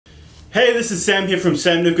Hey, this is Sam here from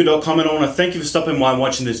samnuka.com, and I want to thank you for stopping by and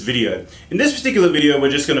watching this video. In this particular video,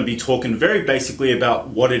 we're just going to be talking very basically about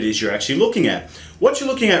what it is you're actually looking at. What you're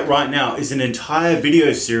looking at right now is an entire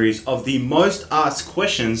video series of the most asked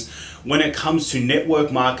questions when it comes to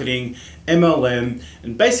network marketing, MLM,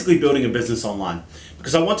 and basically building a business online.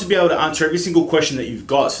 Because I want to be able to answer every single question that you've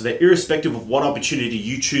got so that irrespective of what opportunity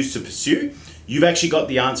you choose to pursue, you've actually got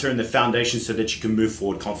the answer and the foundation so that you can move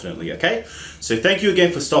forward confidently, okay? So thank you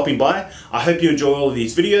again for stopping by. I hope you enjoy all of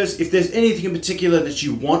these videos. If there's anything in particular that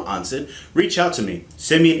you want answered, reach out to me.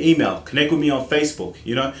 Send me an email. Connect with me on Facebook.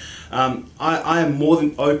 I am more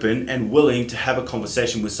than open and willing to have a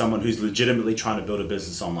conversation with someone who's legitimately trying to build a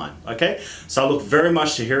business online, okay? So I look very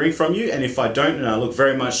much to hearing from you, and if I don't, then I look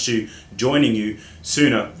very much to joining you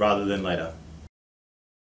sooner rather than later.